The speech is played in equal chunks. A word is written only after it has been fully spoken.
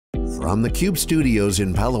from theCUBE studios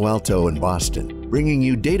in Palo Alto and Boston, bringing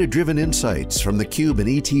you data-driven insights from theCUBE and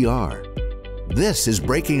ETR. This is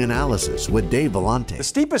Breaking Analysis with Dave Vellante. The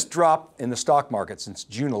steepest drop in the stock market since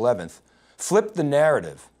June 11th flipped the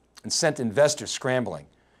narrative and sent investors scrambling.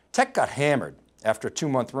 Tech got hammered after a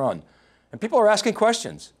 2-month run, and people are asking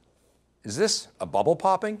questions. Is this a bubble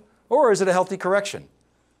popping, or is it a healthy correction?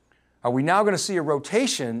 Are we now going to see a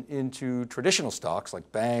rotation into traditional stocks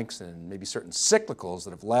like banks and maybe certain cyclicals that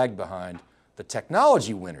have lagged behind the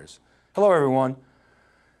technology winners? Hello everyone,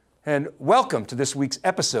 and welcome to this week's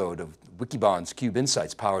episode of Wikibon's CUBE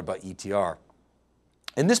Insights powered by ETR.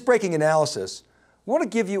 In this breaking analysis, I want to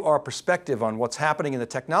give you our perspective on what's happening in the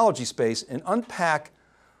technology space and unpack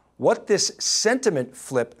what this sentiment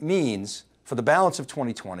flip means for the balance of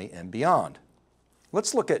 2020 and beyond.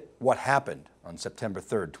 Let's look at what happened on September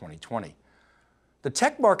 3rd, 2020. The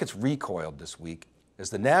tech markets recoiled this week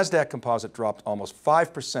as the NASDAQ composite dropped almost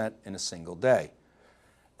 5% in a single day.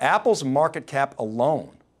 Apple's market cap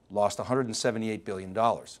alone lost $178 billion.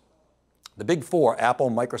 The big four, Apple,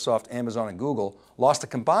 Microsoft, Amazon, and Google, lost a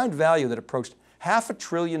combined value that approached $500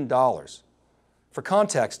 billion. For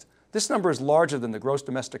context, this number is larger than the gross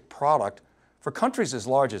domestic product for countries as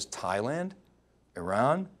large as Thailand,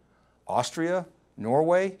 Iran, Austria,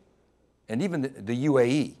 Norway, and even the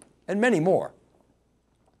UAE, and many more.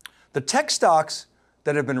 The tech stocks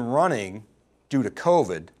that have been running due to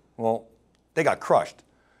COVID, well, they got crushed.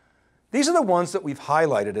 These are the ones that we've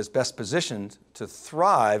highlighted as best positioned to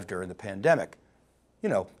thrive during the pandemic. You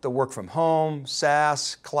know, the work from home,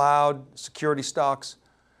 SaaS, cloud, security stocks.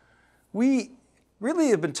 We really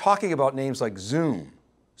have been talking about names like Zoom,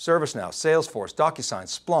 ServiceNow, Salesforce, DocuSign,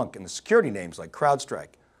 Splunk, and the security names like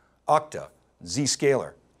CrowdStrike, Okta,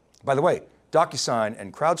 Zscaler. By the way, DocuSign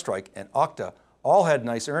and CrowdStrike and Okta all had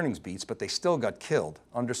nice earnings beats, but they still got killed,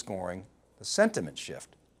 underscoring the sentiment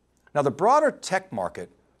shift. Now, the broader tech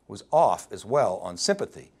market was off as well on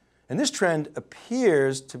sympathy, and this trend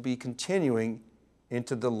appears to be continuing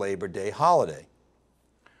into the Labor Day holiday.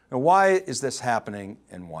 Now, why is this happening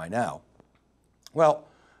and why now? Well,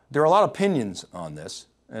 there are a lot of opinions on this,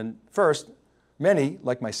 and first, many,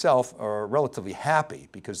 like myself, are relatively happy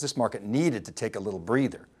because this market needed to take a little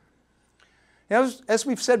breather. Now, as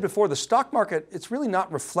we've said before, the stock market, it's really not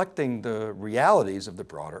reflecting the realities of the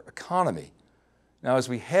broader economy. Now, as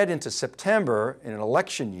we head into September in an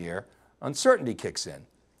election year, uncertainty kicks in.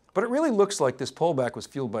 But it really looks like this pullback was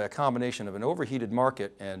fueled by a combination of an overheated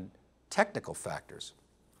market and technical factors.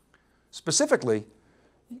 Specifically,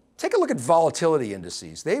 take a look at volatility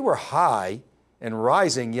indices. They were high and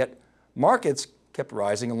rising, yet markets kept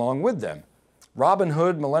rising along with them.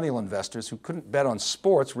 Robinhood millennial investors who couldn't bet on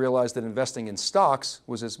sports realized that investing in stocks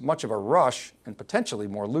was as much of a rush and potentially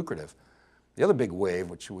more lucrative. The other big wave,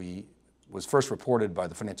 which was first reported by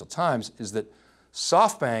the Financial Times, is that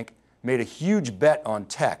SoftBank made a huge bet on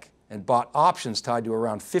tech and bought options tied to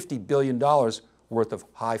around $50 billion worth of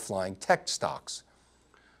high-flying tech stocks.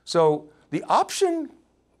 So the option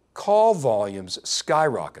call volumes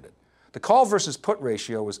skyrocketed. The call versus put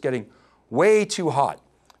ratio was getting way too hot,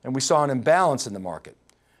 and we saw an imbalance in the market.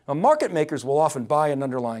 Now, market makers will often buy an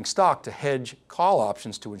underlying stock to hedge call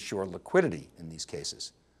options to ensure liquidity in these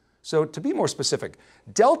cases. So to be more specific,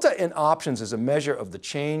 delta in options is a measure of the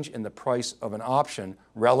change in the price of an option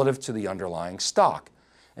relative to the underlying stock.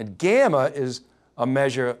 And gamma is a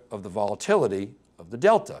measure of the volatility of the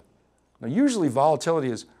delta. Now, usually volatility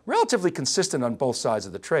is relatively consistent on both sides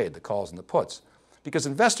of the trade, the calls and the puts, because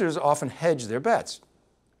investors often hedge their bets.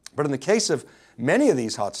 But in the case of many of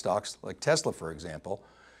these hot stocks, like Tesla, for example,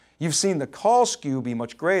 you've seen the call skew be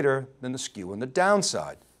much greater than the skew on the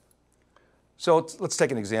downside. So let's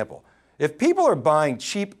take an example. If people are buying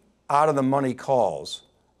cheap, out-of-the-money calls,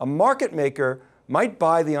 a market maker might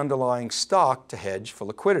buy the underlying stock to hedge for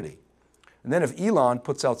liquidity. And then if Elon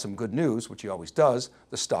puts out some good news, which he always does,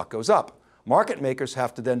 the stock goes up. Market makers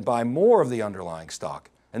have to then buy more of the underlying stock.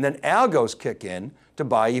 And then algos kick in to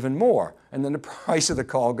buy even more. And then the price of the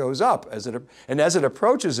call goes up. As it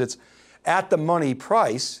approaches its at-the-money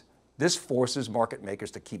price, this forces market makers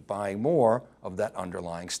to keep buying more of that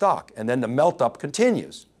underlying stock. And then the melt-up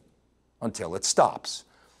continues until it stops.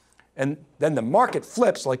 And then the market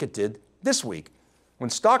flips like it did this week. When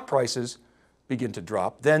stock prices begin to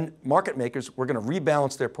drop, then market makers were going to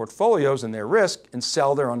rebalance their portfolios and their risk and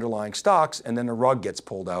sell their underlying stocks, and then the rug gets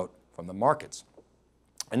pulled out from the markets.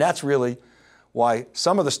 And that's really why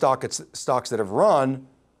some of the stocks that have run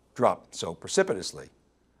dropped so precipitously.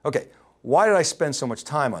 Okay, why did I spend so much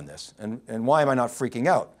time on this? And why am I not freaking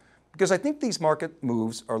out? Because I think these market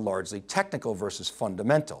moves are largely technical versus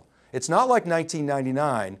fundamental. It's not like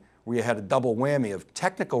 1999 where you had a double whammy of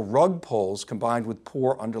technical rug pulls combined with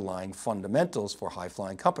poor underlying fundamentals for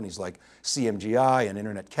high-flying companies like CMGI and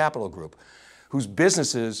Internet Capital Group, whose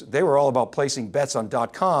businesses, they were all about placing bets on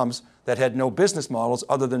 .coms that had no business models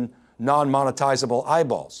other than non-monetizable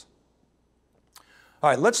eyeballs. All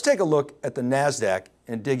right, let's take a look at the NASDAQ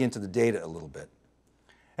and dig into the data a little bit.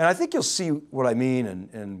 And I think you'll see what I mean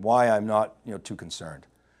and why I'm not too concerned.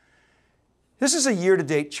 This is a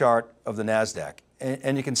year-to-date chart of the NASDAQ,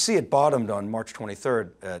 and you can see it bottomed on March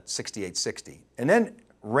 23rd at 6860, and then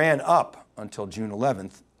ran up until June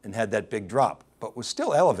 11th and had that big drop, but was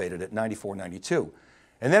still elevated at 94.92.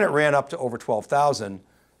 And then it ran up to over 12,000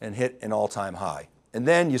 and hit an all-time high. And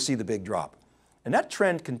then you see the big drop. And that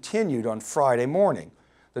trend continued on Friday morning.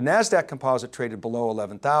 The NASDAQ composite traded below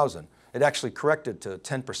 11,000. It actually corrected to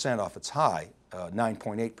 10% off its high,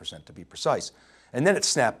 9.8% to be precise. And then it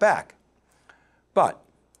snapped back. But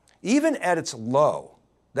even at its low,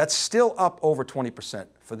 that's still up over 20%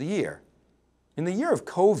 for the year. In the year of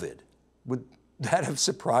COVID, would that have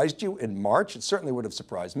surprised you in March? It certainly would have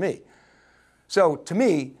surprised me. So to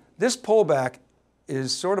me, this pullback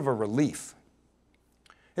is sort of a relief.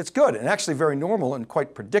 It's good and actually very normal and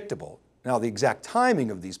quite predictable. Now, the exact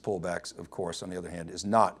timing of these pullbacks, of course, on the other hand, is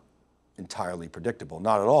not entirely predictable,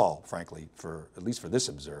 not at all, frankly, at least for this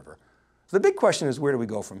observer. So the big question is, where do we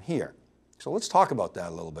go from here? So let's talk about that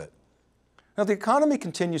a little bit. Now, the economy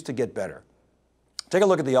continues to get better. Take a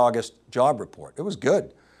look at the August job report. It was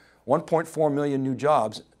good. 1.4 million new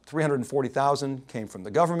jobs, 340,000 came from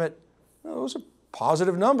the government. Well, those are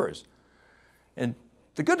positive numbers. And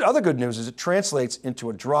the other good news is it translates into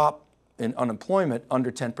a drop in unemployment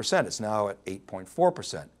under 10%. It's now at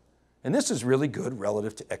 8.4%. And this is really good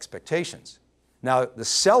relative to expectations. Now, the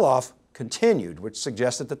sell-off continued, which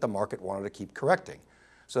suggested that the market wanted to keep correcting.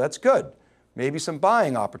 So that's good. Maybe some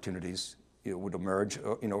buying opportunities would emerge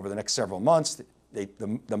over the next several months.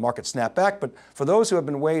 The market snapped back, but for those who have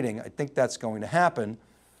been waiting, I think that's going to happen.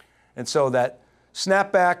 And so that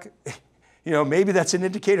snapback, maybe that's an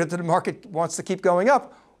indicator that the market wants to keep going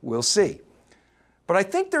up. We'll see. But I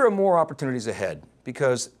think there are more opportunities ahead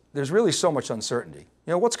because there's really so much uncertainty.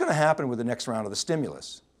 What's going to happen with the next round of the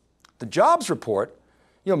stimulus? The jobs report,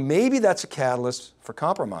 maybe that's a catalyst for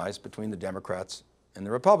compromise between the Democrats and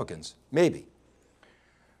the Republicans. Maybe.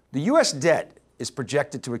 The U.S. debt is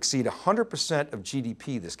projected to exceed 100% of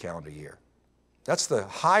GDP this calendar year. That's the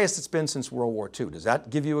highest it's been since World War II. Does that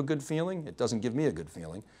give you a good feeling? It doesn't give me a good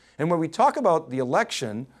feeling. And when we talk about the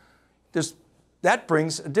election, that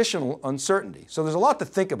brings additional uncertainty. So there's a lot to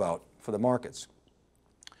think about for the markets.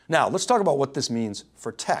 Now, let's talk about what this means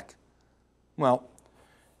for tech. Well,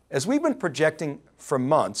 as we've been projecting for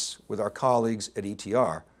months with our colleagues at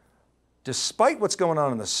ETR, despite what's going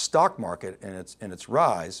on in the stock market and its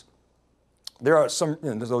rise, there are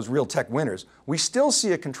those real tech winners. We still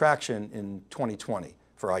see a contraction in 2020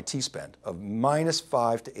 for IT spend of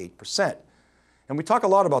 -5 to 8%. And we talk a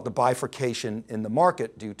lot about the bifurcation in the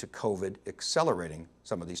market due to COVID accelerating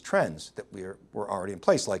some of these trends that were already in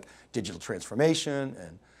place, like digital transformation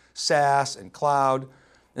and SaaS and cloud.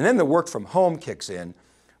 And then the work from home kicks in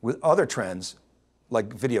with other trends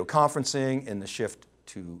like video conferencing and the shift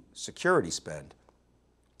to security spend.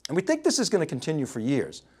 And we think this is going to continue for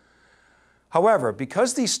years. However,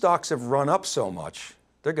 because these stocks have run up so much,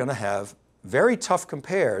 they're going to have very tough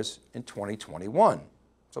compares in 2021.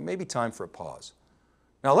 So maybe time for a pause.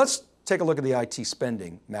 Now let's take a look at the IT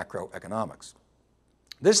spending macroeconomics.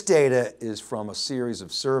 This data is from a series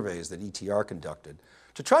of surveys that ETR conducted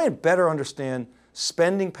to try and better understand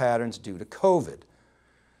spending patterns due to COVID.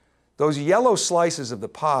 Those yellow slices of the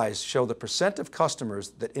pies show the percent of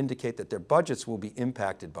customers that indicate that their budgets will be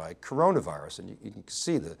impacted by coronavirus. And you can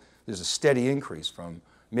see that there's a steady increase from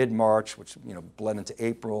mid-March, which bled into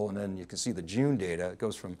April, and then you can see the June data. It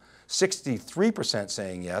goes from 63%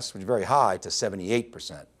 saying yes, which is very high, to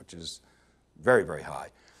 78%, which is very, very high.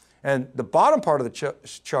 And the bottom part of the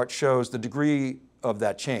chart shows the degree of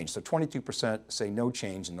that change. So 22% say no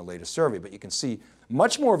change in the latest survey, but you can see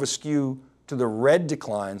much more of a skew to the red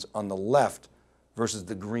declines on the left versus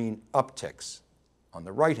the green upticks on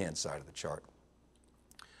the right-hand side of the chart.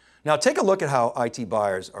 Now take a look at how IT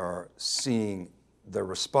buyers are seeing the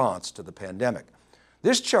response to the pandemic.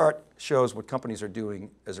 This chart shows what companies are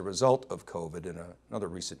doing as a result of COVID in another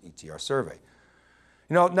recent ETR survey.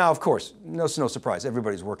 Now of course, it's no surprise,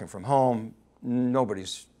 everybody's working from home,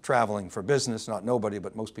 nobody's traveling for business, not nobody,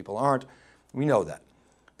 but most people aren't. We know that.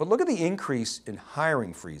 But look at the increase in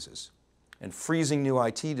hiring freezes and freezing new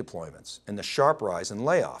IT deployments and the sharp rise in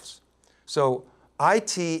layoffs. So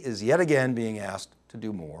IT is yet again being asked to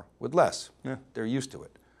do more with less. They're used to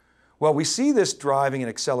it. Well, we see this driving an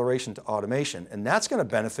acceleration to automation, and that's going to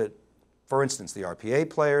benefit, for instance, the RPA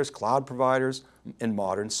players, cloud providers, and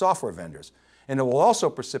modern software vendors. And it will also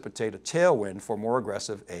precipitate a tailwind for more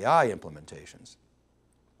aggressive AI implementations.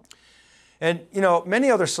 And many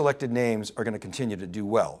other selected names are going to continue to do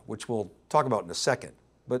well, which we'll talk about in a second.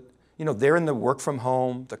 But they're in the work from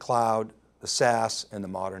home, the cloud, the SaaS, and the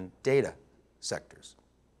modern data sectors.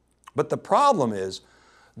 But the problem is,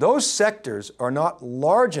 those sectors are not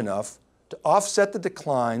large enough to offset the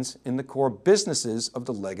declines in the core businesses of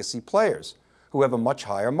the legacy players, who have a much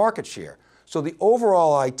higher market share. So the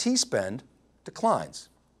overall IT spend declines.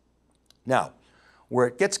 Now, where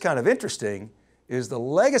it gets kind of interesting is the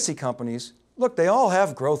legacy companies, look, they all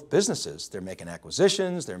have growth businesses. They're making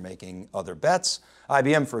acquisitions, they're making other bets.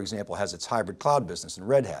 IBM, for example, has its hybrid cloud business in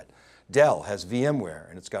Red Hat. Dell has VMware,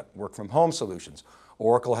 and it's got work from home solutions.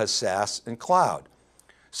 Oracle has SaaS and cloud.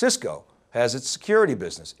 Cisco has its security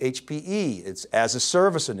business, HPE, its as a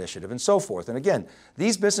service initiative, and so forth. And again,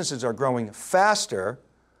 these businesses are growing faster,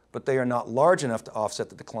 but they are not large enough to offset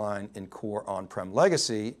the decline in core on-prem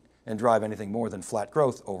legacy and drive anything more than flat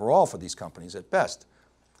growth overall for these companies at best.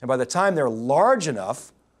 And by the time they're large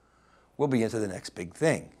enough, we'll be into the next big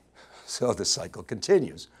thing. So the cycle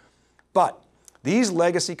continues. But these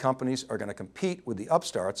legacy companies are going to compete with the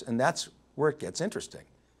upstarts, and that's where it gets interesting.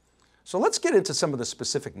 So let's get into some of the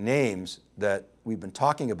specific names that we've been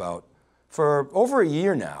talking about for over a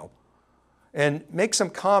year now and make some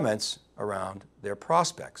comments around their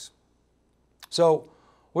prospects. So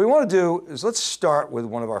what we want to do is let's start with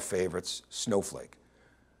one of our favorites, Snowflake.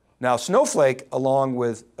 Now Snowflake, along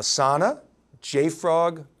with Asana,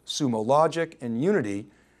 JFrog, Sumo Logic, and Unity,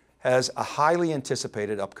 has a highly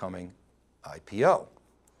anticipated upcoming IPO.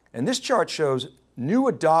 And this chart shows new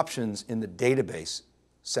adoptions in the database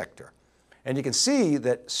sector. And you can see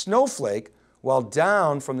that Snowflake, while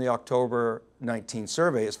down from the October 19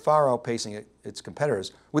 survey, is far outpacing its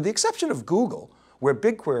competitors, with the exception of Google, where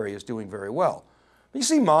BigQuery is doing very well. But you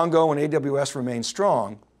see Mongo and AWS remain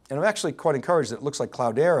strong, and I'm actually quite encouraged that it looks like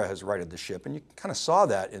Cloudera has righted the ship, and you kind of saw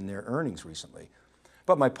that in their earnings recently.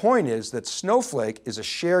 But my point is that Snowflake is a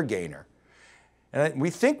share gainer, and we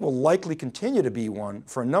think will likely continue to be one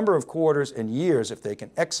for a number of quarters and years if they can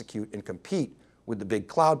execute and compete with the big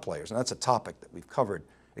cloud players. And that's a topic that we've covered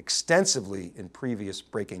extensively in previous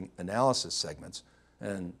breaking analysis segments.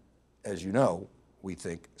 And as you know, we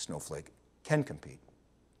think Snowflake can compete.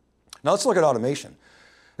 Now let's look at automation.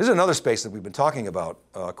 This is another space that we've been talking about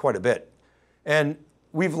quite a bit. And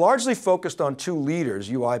we've largely focused on two leaders,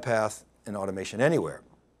 UiPath and Automation Anywhere.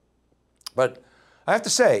 But I have to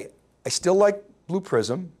say, I still like Blue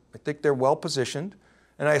Prism. I think they're well positioned.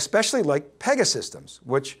 And I especially like Pegasystems,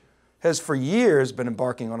 which has for years been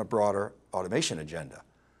embarking on a broader automation agenda.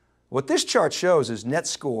 What this chart shows is net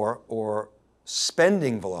score, or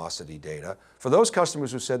spending velocity data, for those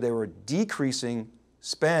customers who said they were decreasing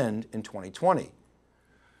spend in 2020.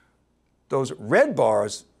 Those red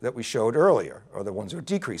bars that we showed earlier are the ones that are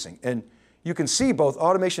decreasing. And you can see both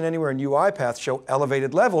Automation Anywhere and UiPath show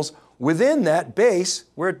elevated levels within that base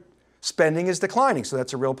where spending is declining, so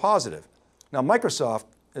that's a real positive. Now Microsoft,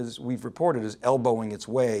 as we've reported, is elbowing its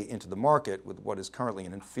way into the market with what is currently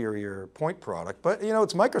an inferior point product, but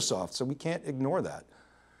it's Microsoft, so we can't ignore that.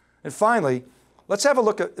 And finally, let's have a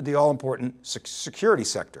look at the all-important security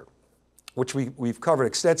sector, which we've covered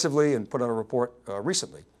extensively and put out a report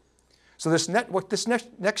recently. So what this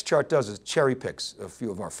next chart does is cherry picks a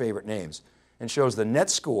few of our favorite names and shows the net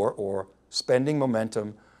score, or spending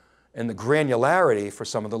momentum, and the granularity for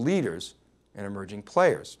some of the leaders and emerging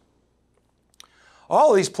players.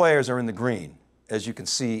 All of these players are in the green, as you can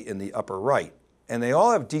see in the upper right, and they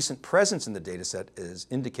all have decent presence in the data set as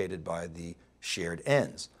indicated by the shared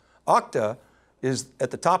ends. Okta is at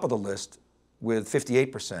the top of the list with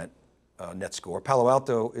 58% net score. Palo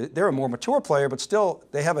Alto, they're a more mature player, but still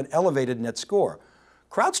they have an elevated net score.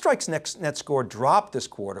 CrowdStrike's net score dropped this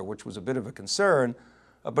quarter, which was a bit of a concern,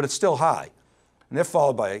 but it's still high. And they're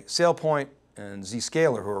followed by SailPoint and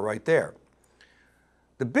Zscaler, who are right there.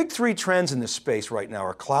 The big three trends in this space right now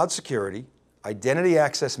are cloud security, identity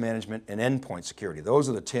access management, and endpoint security. Those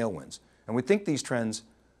are the tailwinds. And we think these trends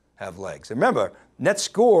have legs. And remember, net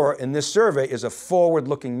score in this survey is a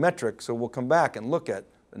forward-looking metric, so we'll come back and look at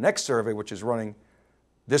the next survey, which is running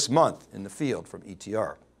this month in the field from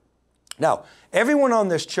ETR. Now, everyone on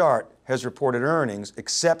this chart has reported earnings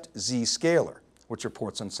except Zscaler, which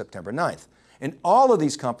reports on September 9th. And all of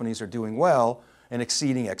these companies are doing well and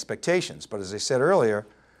exceeding expectations. But as I said earlier,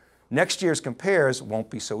 next year's compares won't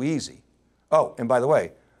be so easy. Oh, and by the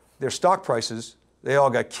way, their stock prices, they all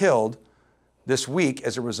got killed this week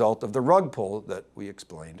as a result of the rug pull that we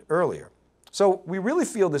explained earlier. So we really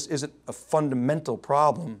feel this isn't a fundamental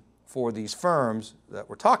problem for these firms that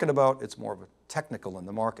we're talking about. It's more of a technical in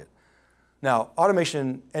the market. Now,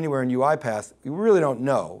 Automation Anywhere and UiPath, we really don't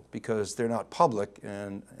know because they're not public,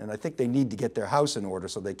 and I think they need to get their house in order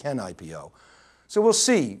so they can IPO. So we'll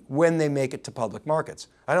see when they make it to public markets.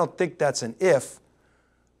 I don't think that's an if.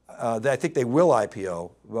 I think they will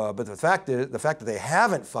IPO, but the fact that they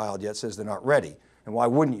haven't filed yet says they're not ready. And why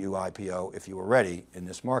wouldn't you IPO if you were ready in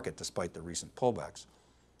this market despite the recent pullbacks?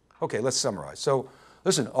 Okay, let's summarize. So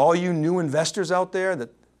listen, all you new investors out there that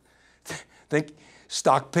think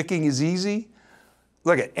stock picking is easy,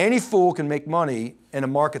 look, any fool can make money in a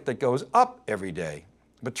market that goes up every day.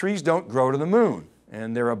 But trees don't grow to the moon.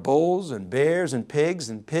 And there are bulls and bears and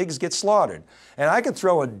pigs get slaughtered. And I could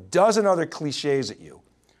throw a dozen other cliches at you.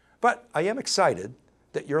 But I am excited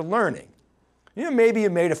that you're learning. You know, maybe you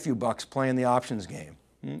made a few bucks playing the options game.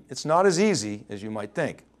 It's not as easy as you might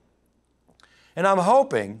think. And I'm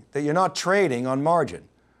hoping that you're not trading on margin.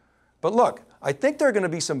 But look, I think there are going to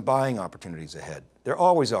be some buying opportunities ahead. There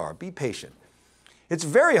always are. Be patient. It's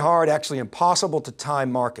very hard, actually impossible, to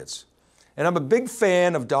time markets. And I'm a big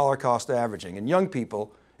fan of dollar cost averaging. And young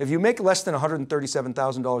people, if you make less than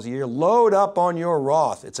 $137,000 a year, load up on your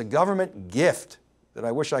Roth. It's a government gift that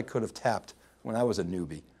I wish I could have tapped when I was a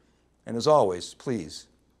newbie. And as always, please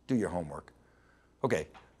do your homework. Okay,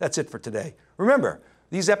 that's it for today. Remember,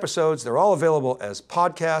 these episodes, they're all available as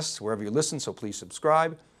podcasts wherever you listen, so please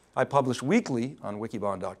subscribe. I publish weekly on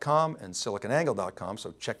wikibon.com and siliconangle.com,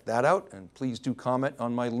 so check that out, and please do comment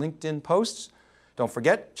on my LinkedIn posts. Don't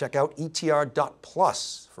forget, check out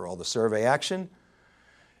etr.plus for all the survey action.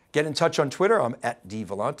 Get in touch on Twitter, I'm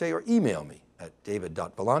 @dvellante, or email me at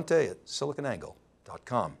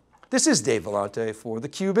david.vellante@siliconangle.com. This is Dave Vellante for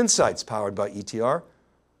theCUBE Insights powered by ETR.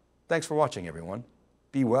 Thanks for watching, everyone.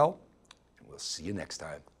 Be well, and we'll see you next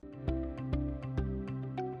time.